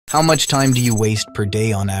How much time do you waste per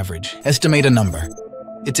day on average? Estimate a number.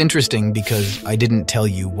 It's interesting because I didn't tell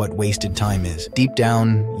you what wasted time is. Deep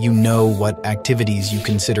down, you know what activities you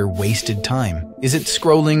consider wasted time. Is it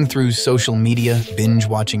scrolling through social media,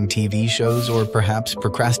 binge-watching TV shows, or perhaps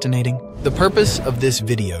procrastinating? The purpose of this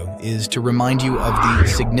video is to remind you of the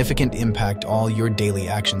significant impact all your daily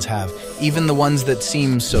actions have, even the ones that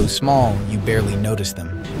seem so small you barely notice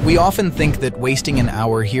them. We often think that wasting an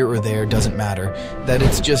hour here or there doesn't matter, that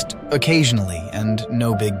it's just occasionally and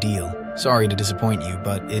no big deal. Sorry to disappoint you,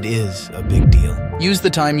 but it is a big deal. Use the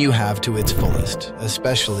time you have to its fullest,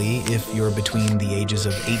 especially if you're between the ages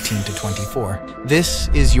of 18 to 24. This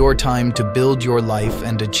is your time to build your life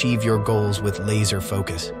and achieve your goals with laser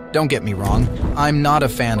focus. Don't get me wrong, I'm not a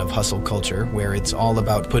fan of hustle culture, where it's all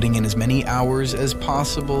about putting in as many hours as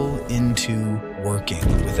possible into working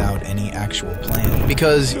without any actual plan.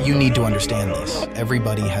 Because you need to understand this,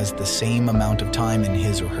 everybody has the same amount of time in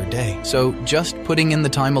his or her day. So just putting in the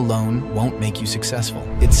time alone won't make you successful.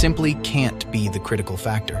 It simply can't be the critical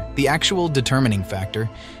factor. The actual determining factor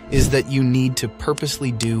is that you need to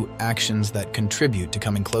purposely do actions that contribute to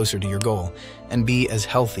coming closer to your goal and be as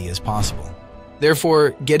healthy as possible.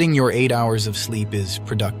 Therefore, getting your 8 hours of sleep is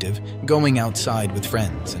productive, going outside with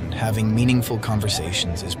friends and having meaningful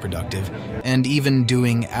conversations is productive, and even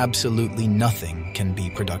doing absolutely nothing can be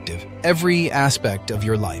productive. Every aspect of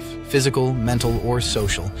your life, physical, mental, or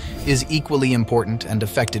social, is equally important and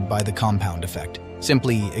affected by the compound effect.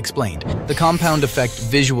 Simply explained, the compound effect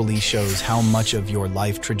visually shows how much of your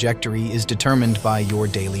life trajectory is determined by your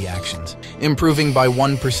daily actions. Improving by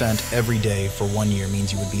 1% every day for 1 year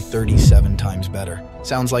means you would be 37 times better.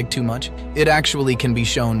 Sounds like too much? It actually can be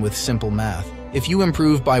shown with simple math. If you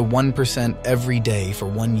improve by 1% every day for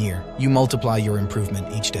 1 year, you multiply your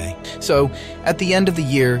improvement each day. So, at the end of the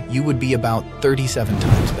year, you would be about 37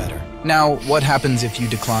 times better. Now, what happens if you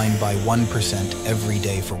decline by 1% every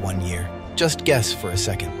day for 1 year? Just guess for a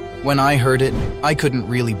second. When I heard it, I couldn't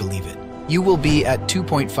really believe it. You will be at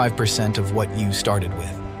 2.5% of what you started with.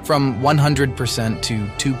 From 100% to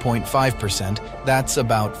 2.5%, that's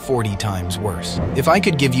about 40 times worse. If I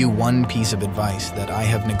could give you one piece of advice that I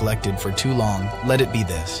have neglected for too long, let it be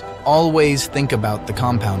this. Always think about the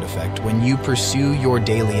compound effect when you pursue your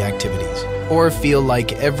daily activities, or feel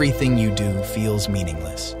like everything you do feels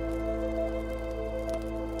meaningless.